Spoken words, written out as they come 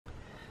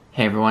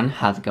Hey everyone,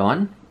 how's it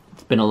going?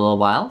 It's been a little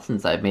while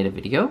since I've made a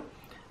video.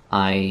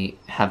 I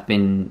have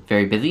been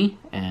very busy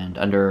and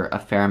under a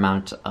fair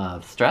amount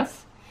of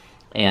stress,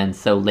 and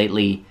so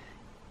lately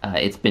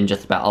it's been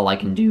just about all I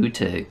can do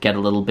to get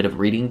a little bit of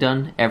reading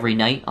done every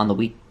night on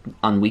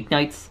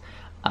weeknights,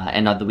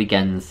 and on the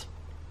weekends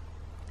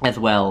as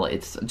well.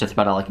 It's just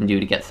about all I can do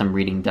to get some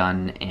reading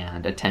done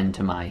and attend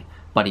to my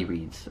buddy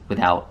reads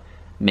without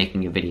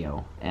making a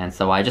video. And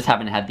so I just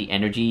haven't had the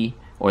energy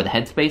or the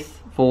headspace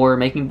for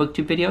making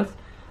booktube videos,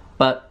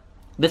 but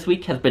this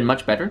week has been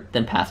much better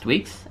than past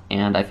weeks,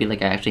 and I feel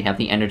like I actually have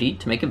the energy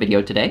to make a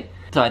video today.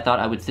 So I thought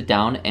I would sit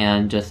down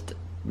and just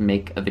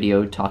make a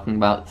video talking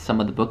about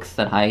some of the books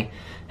that I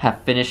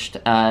have finished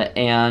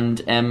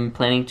and am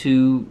planning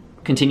to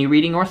continue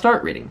reading or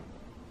start reading.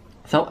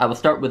 So I will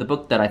start with a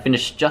book that I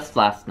finished just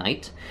last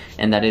night,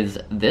 and that is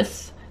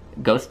this,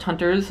 Ghost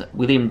Hunters,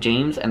 William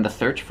James and the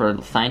Search for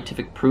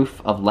Scientific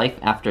Proof of Life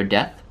After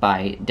Death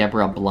by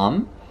Deborah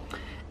Blum.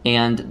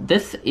 And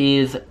this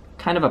is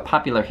kind of a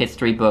popular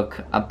history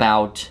book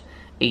about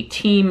a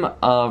team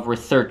of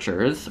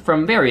researchers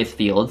from various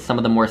fields. Some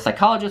of them were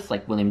psychologists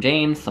like William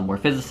James, some were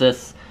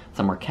physicists,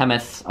 some were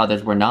chemists,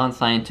 others were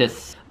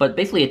non-scientists, but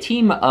basically a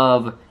team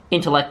of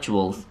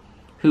intellectuals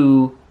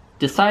who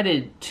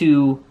decided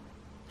to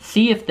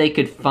see if they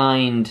could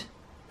find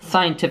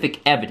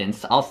scientific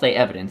evidence. I'll say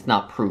evidence,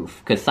 not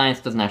proof, because science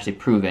doesn't actually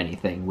prove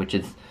anything, which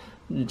is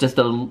just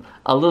a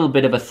little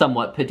bit of a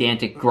somewhat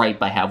pedantic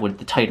gripe I have with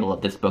the title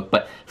of this book,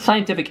 but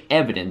scientific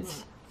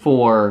evidence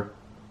for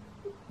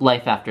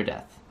life after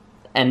death.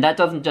 And that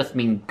doesn't just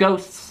mean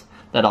ghosts,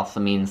 that also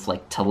means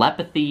like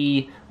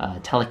telepathy,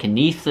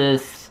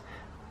 telekinesis,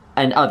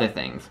 and other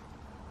things.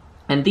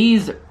 And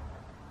these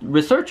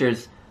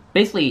researchers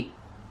basically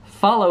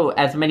follow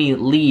as many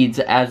leads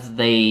as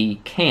they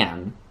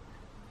can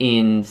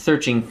in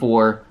searching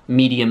for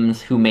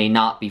mediums who may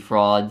not be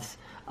frauds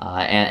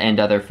and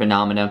other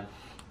phenomena.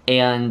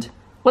 And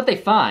what they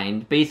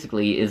find,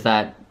 basically, is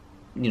that,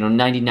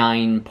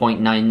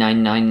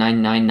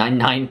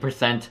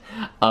 99.9999999%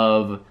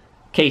 of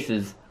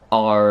cases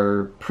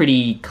are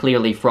pretty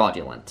clearly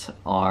fraudulent.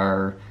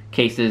 Are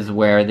cases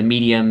where the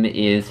medium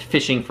is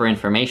fishing for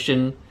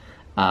information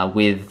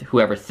with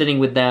whoever's sitting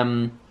with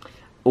them,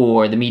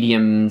 or the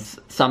mediums,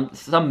 some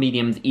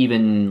mediums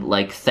even,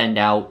 like, send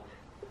out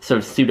sort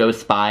of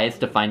pseudo-spies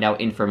to find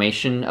out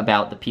information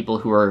about the people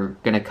who are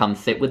going to come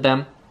sit with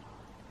them,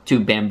 to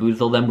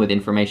bamboozle them with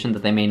information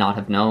that they may not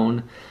have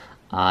known.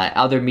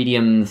 Other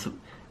teams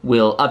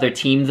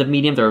of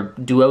mediums or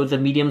duos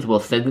of mediums will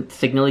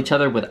signal each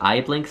other with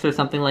eye blinks or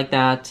something like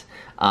that.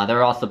 There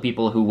are also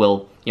people who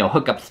will,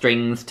 hook up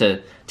strings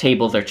to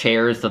tables or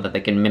chairs so that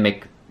they can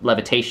mimic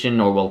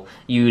levitation, or will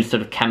use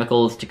sort of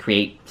chemicals to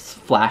create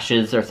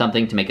flashes or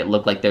something to make it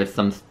look like there's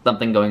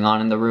something going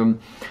on in the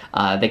room.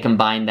 They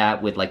combine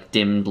that with like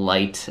dimmed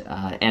light,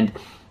 and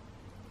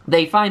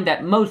they find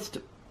that most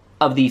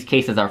of these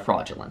cases are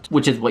fraudulent,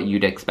 which is what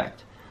you'd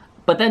expect.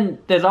 But then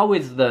there's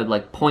always the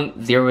like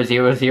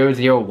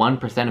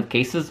 0.00001% of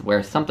cases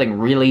where something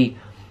really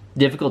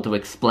difficult to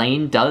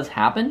explain does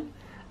happen.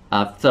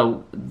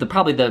 So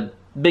probably the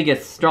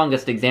biggest,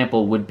 strongest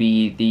example would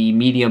be the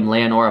medium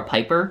Leonora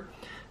Piper,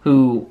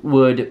 who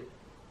would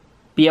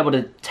be able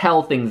to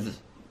tell things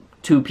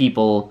to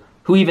people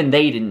who even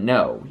they didn't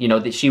know.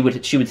 That she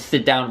would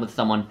sit down with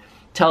someone,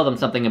 tell them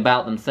something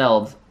about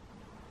themselves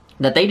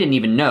that they didn't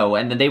even know,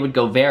 and then they would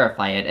go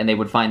verify it, and they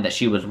would find that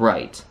she was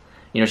right.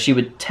 She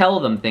would tell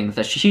them things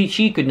that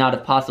she could not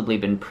have possibly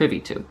been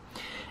privy to.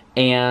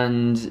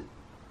 And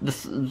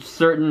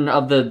certain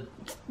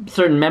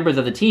members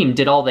of the team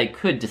did all they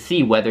could to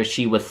see whether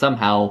she was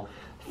somehow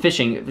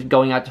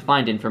going out to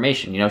find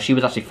information. She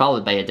was actually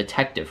followed by a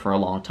detective for a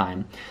long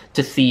time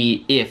to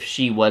see if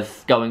she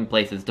was going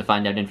places to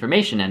find out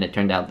information, and it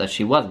turned out that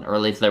she wasn't, or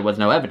at least there was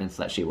no evidence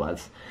that she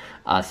was.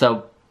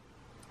 So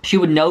she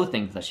would know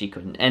things that she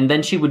couldn't, and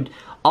then she would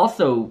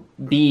also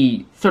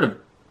be sort of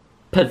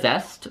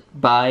possessed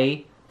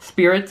by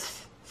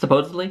spirits,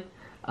 supposedly.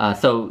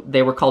 So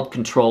they were called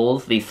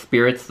controls, these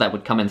spirits that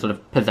would come and sort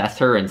of possess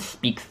her and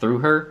speak through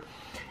her.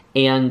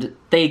 And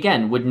they,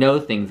 again, would know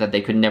things that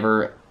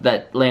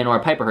that Leonora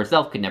Piper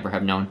herself could never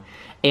have known.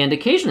 And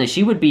occasionally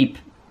she would be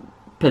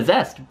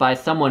possessed by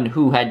someone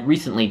who had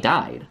recently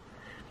died.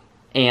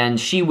 And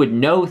she would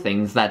know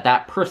things that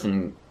that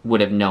person would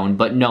have known,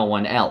 but no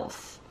one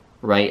else,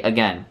 right?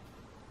 Again.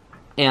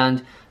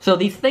 And so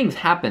these things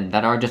happen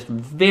that are just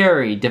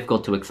very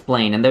difficult to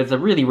explain. And there's a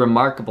really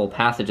remarkable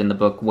passage in the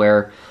book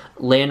where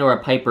Leonora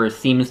Piper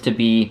seems to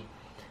be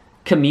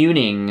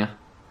communing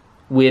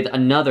with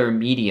another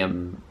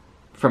medium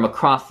from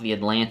across the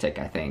Atlantic,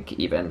 I think,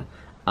 even,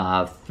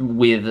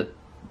 with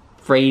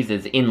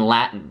phrases in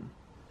Latin,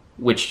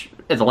 which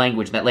is a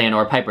language that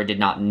Leonora Piper did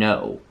not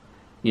know,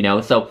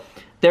 So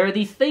there are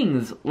these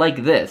things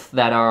like this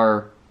that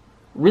are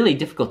really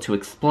difficult to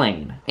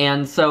explain.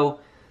 And so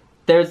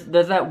there's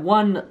that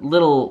one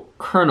little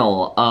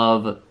kernel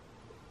of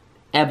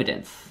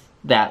evidence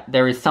that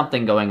there is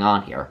something going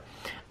on here.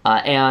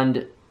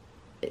 And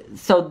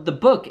so the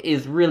book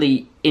is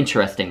really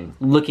interesting,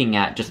 looking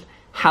at just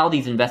how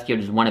these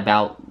investigators went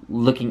about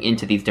looking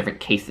into these different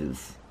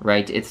cases,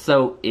 right? It's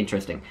so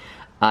interesting.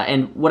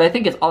 And what I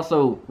think is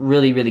also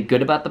really, really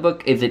good about the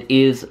book is it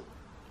is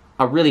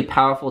a really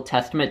powerful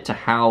testament to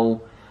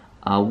how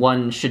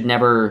one should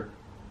never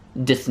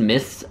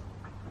dismiss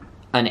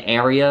an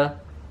area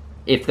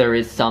if there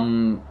is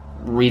some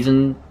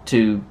reason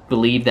to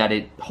believe that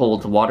it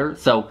holds water.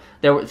 So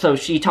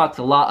she talks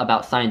a lot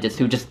about scientists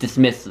who just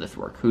dismissed this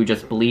work, who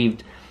just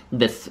believed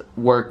this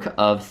work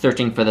of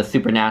searching for the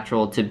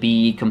supernatural to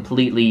be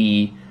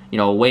completely,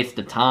 a waste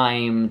of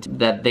time,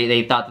 that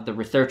they thought that the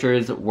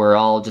researchers were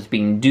all just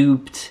being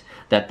duped,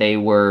 that they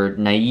were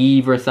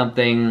naive or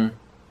something.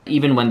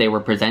 Even when they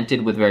were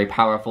presented with very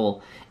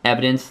powerful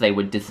evidence, they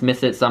would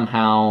dismiss it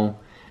somehow.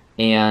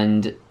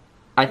 And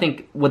I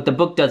think what the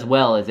book does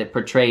well is it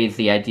portrays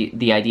the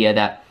idea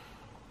that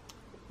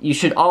you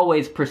should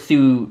always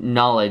pursue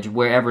knowledge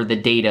wherever the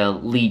data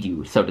lead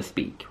you, so to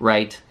speak,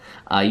 right?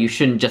 You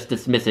shouldn't just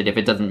dismiss it if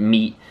it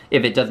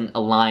doesn't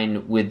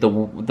align with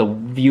the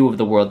view of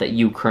the world that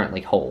you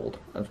currently hold,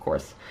 of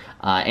course.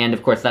 And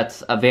of course,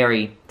 that's a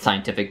very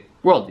scientific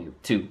worldview,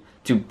 to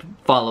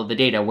follow the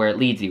data where it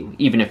leads you,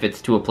 even if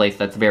it's to a place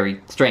that's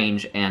very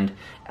strange and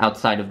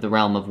outside of the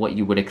realm of what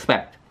you would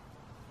expect.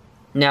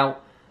 Now,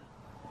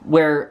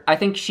 where I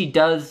think she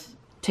does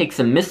take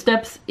some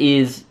missteps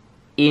is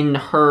in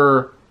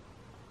her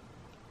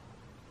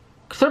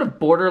sort of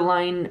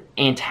borderline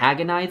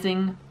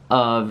antagonizing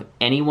of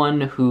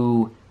anyone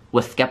who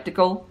was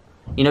skeptical.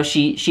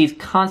 She's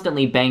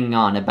constantly banging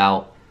on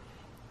about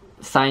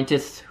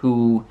scientists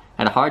who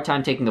had a hard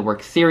time taking the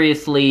work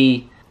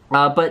seriously,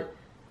 but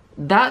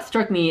that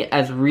struck me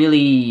as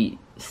really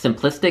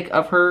simplistic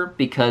of her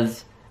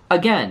because,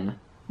 again,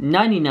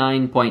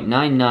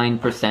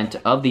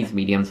 99.99% of these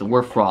mediums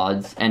were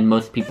frauds, and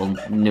most people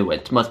knew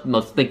it.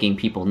 Most thinking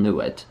people knew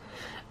it.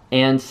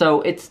 And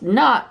so it's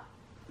not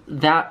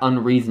that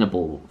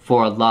unreasonable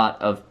for a lot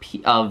of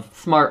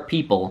smart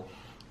people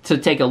to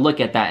take a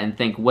look at that and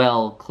think,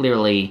 well,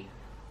 clearly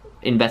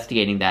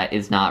investigating that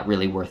is not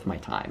really worth my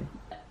time.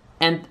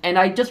 And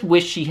I just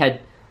wish she had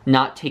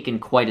not taken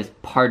quite as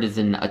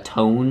partisan a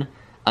tone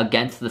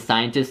against the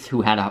scientists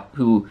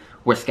who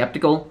were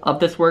skeptical of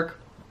this work.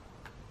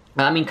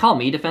 I mean, call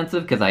me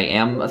defensive, because I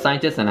am a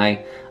scientist and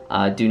I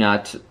do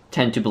not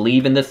tend to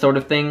believe in this sort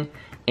of thing.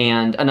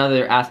 And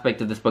another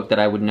aspect of this book that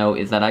I would know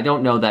is that I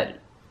don't know that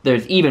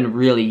there's even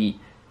really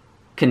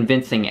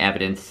convincing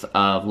evidence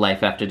of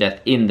life after death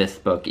in this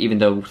book, even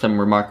though some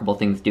remarkable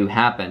things do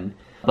happen.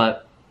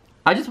 But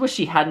I just wish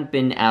she hadn't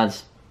been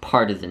as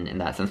partisan in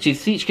that sense.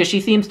 Because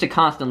she seems to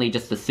constantly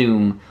just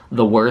assume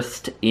the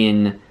worst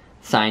in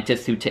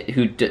scientists who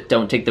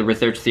don't take the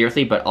research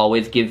seriously, but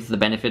always gives the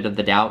benefit of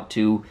the doubt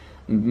to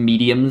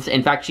mediums.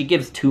 In fact, she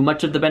gives too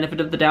much of the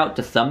benefit of the doubt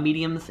to some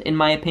mediums, in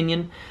my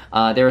opinion.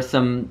 There are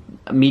some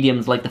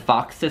mediums like the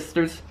Fox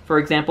sisters, for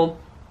example,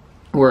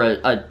 who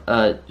are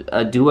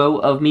a duo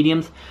of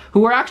mediums who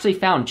were actually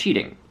found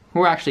cheating, who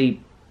were actually,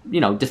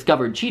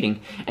 discovered cheating,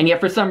 and yet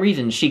for some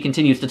reason she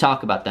continues to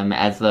talk about them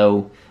as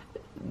though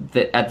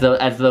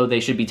they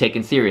should be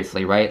taken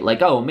seriously, right?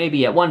 Like, oh,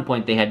 maybe at one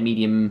point they had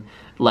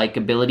medium-like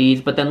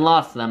abilities, but then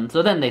lost them,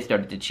 so then they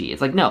started to cheat.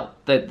 It's like, no,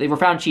 they were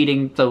found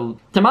cheating. So,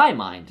 to my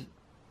mind,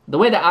 the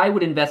way that I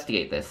would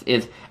investigate this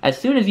is, as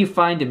soon as you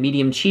find a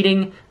medium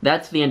cheating,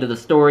 that's the end of the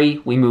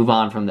story, we move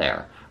on from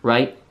there,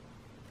 right?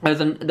 There's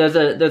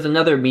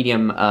another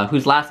medium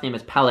whose last name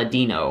is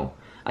Palladino.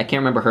 I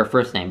can't remember her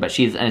first name, but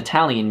she's an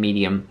Italian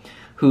medium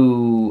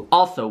who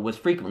also was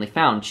frequently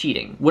found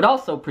cheating. Would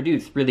also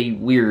produce really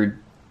weird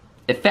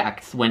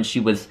effects when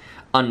she was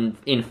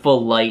in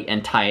full light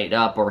and tied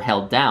up or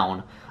held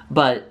down,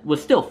 but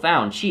was still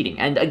found cheating.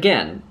 And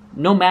again,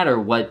 no matter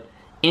what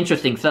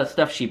interesting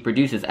stuff she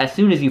produces, as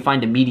soon as you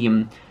find a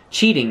medium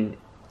cheating,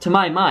 to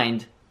my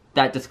mind,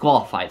 that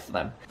disqualifies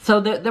them. So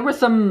there were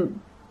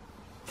some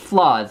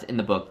flaws in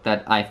the book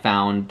that I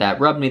found that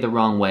rubbed me the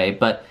wrong way,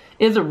 but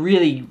it is a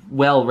really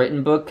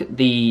well-written book.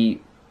 The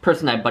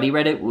person I buddy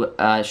read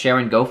it,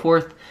 Sharon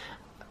Goforth,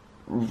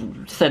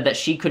 said that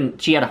she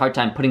had a hard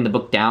time putting the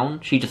book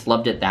down. She just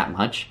loved it that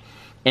much.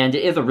 And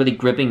it is a really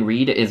gripping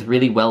read. It is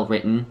really well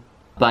written,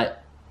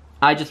 but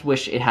I just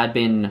wish it had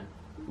been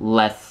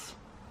less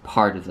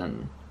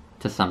partisan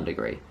to some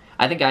degree.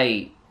 I think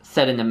I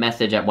said in a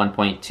message at one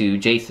point to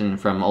Jason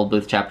from Old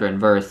Bluth Chapter and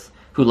Verse,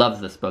 who loves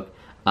this book,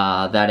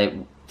 that it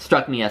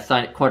struck me as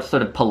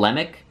sort of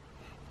polemic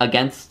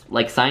against,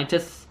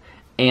 scientists,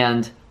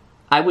 and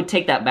I would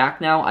take that back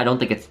now. I don't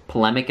think it's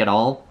polemic at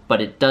all, but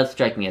it does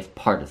strike me as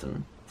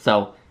partisan.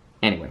 So,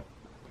 anyway.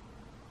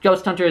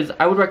 Ghost Hunters,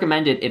 I would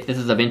recommend it if this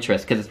is of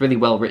interest, because it's really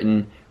well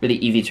written, really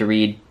easy to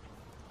read.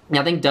 And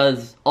I think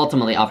does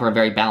ultimately offer a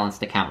very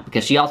balanced account,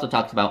 because she also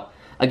talks about,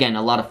 again,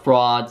 a lot of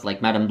frauds,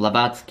 like Madame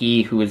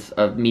Blavatsky, who is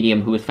a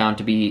medium who was found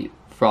to be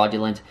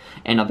fraudulent,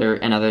 and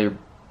other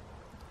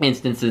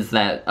instances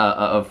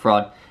of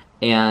fraud.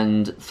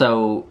 And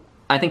so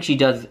I think she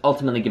does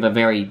ultimately give a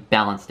very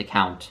balanced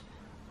account,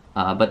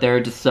 but there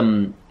are just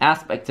some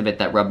aspects of it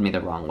that rubbed me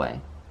the wrong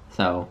way.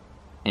 So,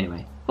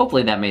 anyway,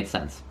 hopefully that made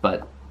sense,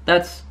 but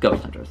that's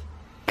Ghost Hunters.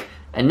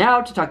 And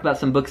now to talk about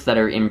some books that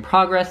are in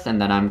progress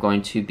and that I'm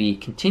going to be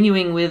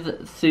continuing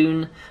with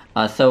soon.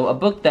 So a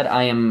book that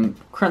I am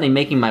currently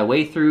making my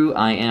way through,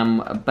 I am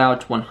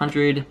about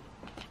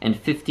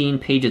 115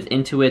 pages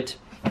into it,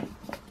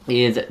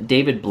 is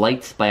David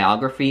Blight's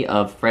biography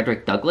of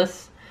Frederick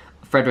Douglass.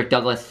 Frederick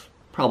Douglass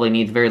probably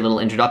needs very little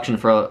introduction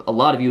for a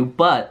lot of you,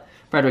 but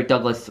Frederick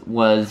Douglass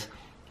was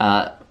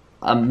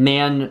a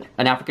man,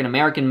 an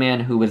African-American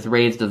man who was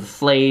raised as a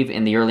slave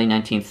in the early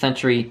 19th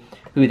century,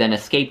 who then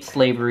escaped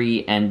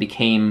slavery and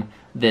became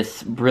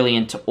this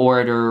brilliant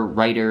orator,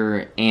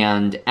 writer,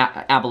 and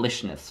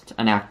abolitionist,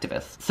 an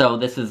activist. So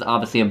this is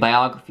obviously a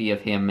biography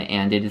of him,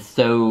 and it is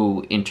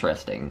so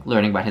interesting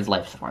learning about his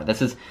life so far.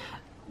 This is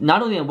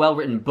not only a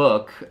well-written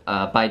book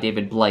by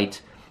David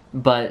Blight,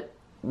 but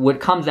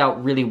what comes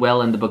out really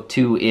well in the book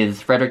too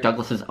is Frederick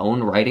Douglass's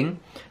own writing.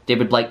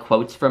 David Blight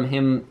quotes from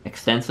him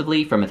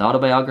extensively, from his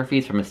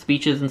autobiographies, from his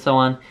speeches, and so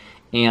on,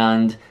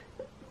 and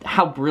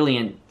how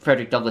brilliant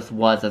Frederick Douglass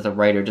was as a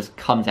writer just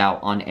comes out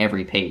on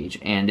every page,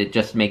 and it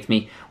just makes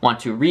me want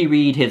to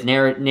reread his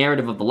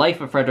narrative of the life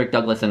of Frederick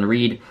Douglass and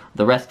read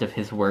the rest of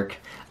his work,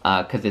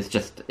 because it's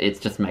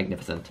just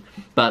magnificent.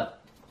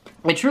 But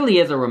it truly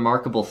is a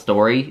remarkable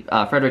story.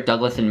 Frederick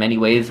Douglass in many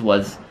ways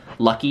was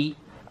lucky,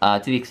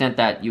 to the extent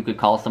that you could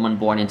call someone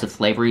born into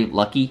slavery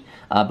lucky,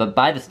 but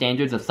by the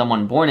standards of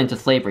someone born into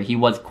slavery, he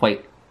was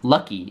quite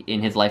lucky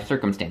in his life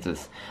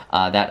circumstances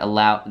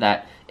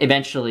that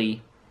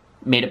eventually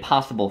made it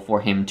possible for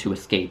him to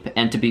escape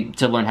and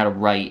to learn how to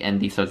write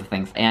and these sorts of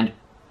things. And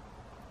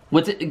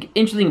what's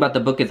interesting about the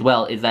book as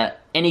well is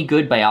that any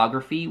good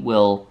biography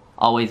will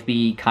always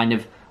be kind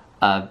of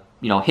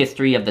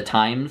history of the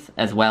times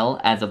as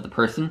well as of the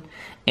person.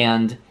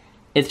 And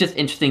it's just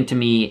interesting to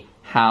me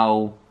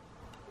how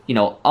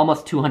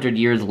almost 200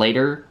 years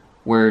later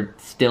we're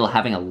still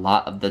having a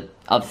lot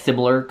of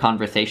similar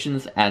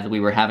conversations as we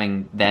were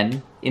having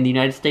then in the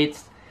United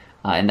States,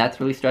 and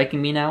that's really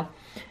striking me now.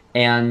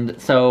 And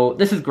so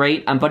this is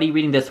great. I'm buddy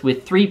reading this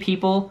with 3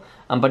 people.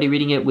 I'm buddy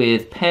reading it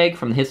with Peg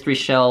from the History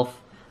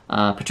Shelf,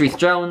 Patrice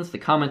Jones, the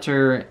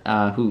commenter,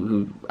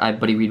 who I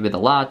buddy read with a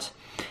lot,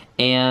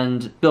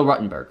 and Bill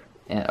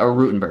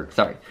Rutenberg,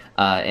 sorry.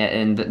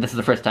 And this is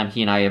the first time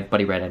he and I have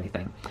buddy read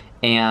anything.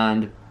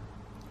 And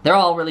they're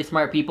all really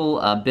smart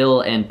people. Bill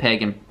and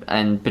Peg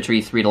and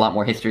Patrice read a lot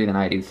more history than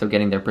I do, so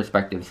getting their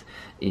perspectives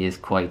is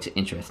quite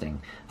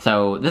interesting.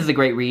 So this is a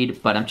great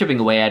read, but I'm chipping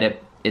away at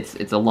it.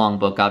 It's a long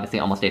book, obviously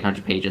almost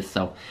 800 pages,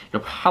 so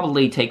it'll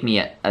probably take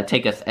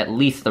us at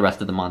least the rest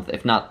of the month,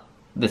 if not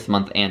this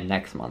month and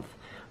next month.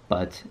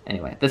 But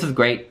anyway, this is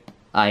great.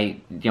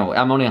 I'm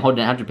only holding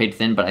 100 pages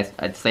in, but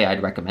I'd say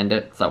I'd recommend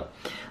it. So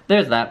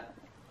there's that.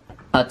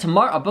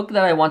 Tomorrow, a book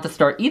that I want to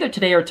start either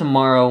today or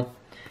tomorrow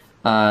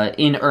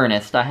in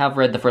earnest. I have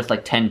read the first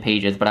 10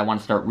 pages, but I want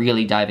to start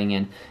really diving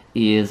in,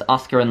 is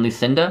Oscar and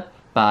Lucinda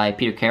by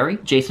Peter Carey.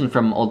 Jason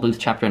from Old Blues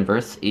Chapter and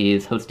Verse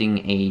is hosting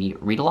a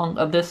read-along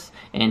of this,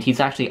 and he's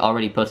actually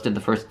already posted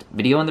the first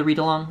video in the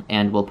read-along,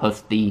 and will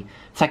post the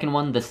second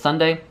one this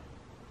Sunday.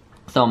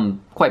 So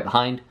I'm quite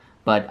behind,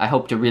 but I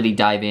hope to really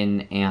dive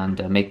in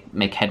and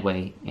make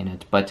headway in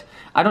it. But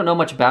I don't know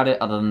much about it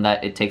other than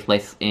that it takes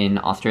place in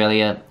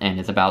Australia, and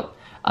is about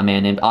a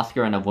man named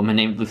Oscar and a woman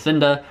named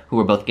Lucinda, who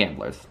are both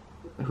gamblers,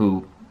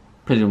 who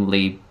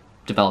presumably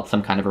develop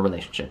some kind of a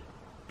relationship.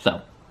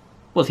 So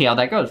we'll see how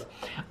that goes.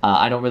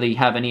 I don't really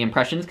have any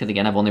impressions, because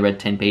again, I've only read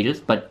 10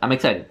 pages, but I'm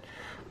excited.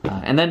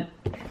 And then,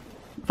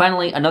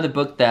 finally, another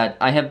book that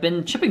I have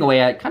been chipping away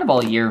at kind of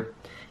all year,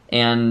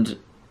 and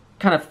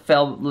kind of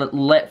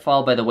let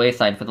fall by the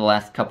wayside for the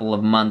last couple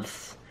of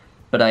months,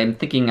 but I'm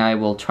thinking I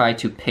will try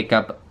to pick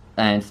up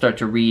and start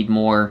to read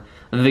more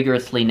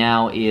vigorously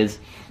now, is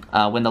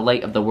When the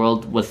Light of the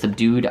World Was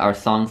Subdued, Our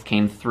Songs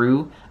Came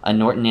Through, a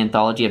Norton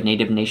Anthology of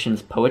Native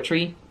Nations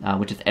Poetry,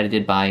 which is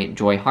edited by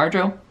Joy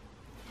Harjo.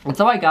 And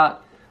so I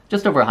got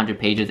just over 100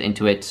 pages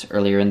into it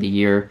earlier in the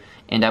year,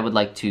 and I would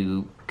like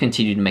to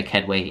continue to make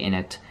headway in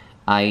it.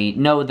 I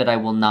know that I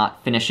will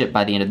not finish it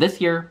by the end of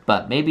this year,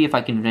 but maybe if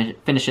I can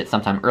finish it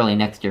sometime early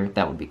next year,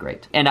 that would be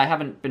great. And I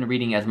haven't been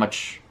reading as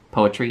much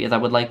poetry as I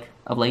would like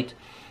of late,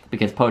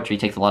 because poetry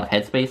takes a lot of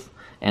headspace,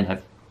 and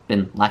I've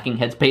been lacking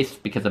headspace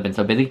because I've been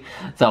so busy.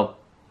 So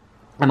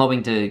I'm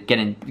hoping to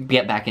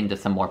get back into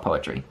some more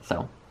poetry.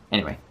 So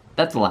anyway,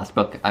 that's the last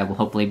book I will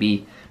hopefully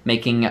be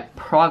making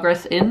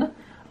progress in.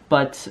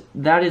 But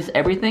that is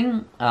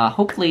everything.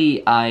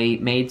 Hopefully I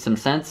made some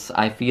sense.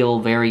 I feel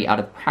very out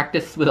of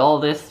practice with all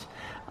this.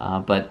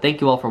 But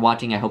thank you all for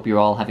watching. I hope you're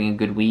all having a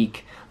good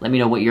week. Let me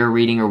know what you're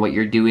reading or what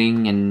you're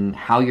doing and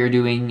how you're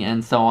doing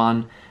and so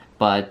on.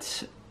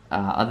 But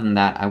other than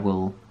that, I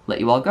will let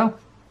you all go.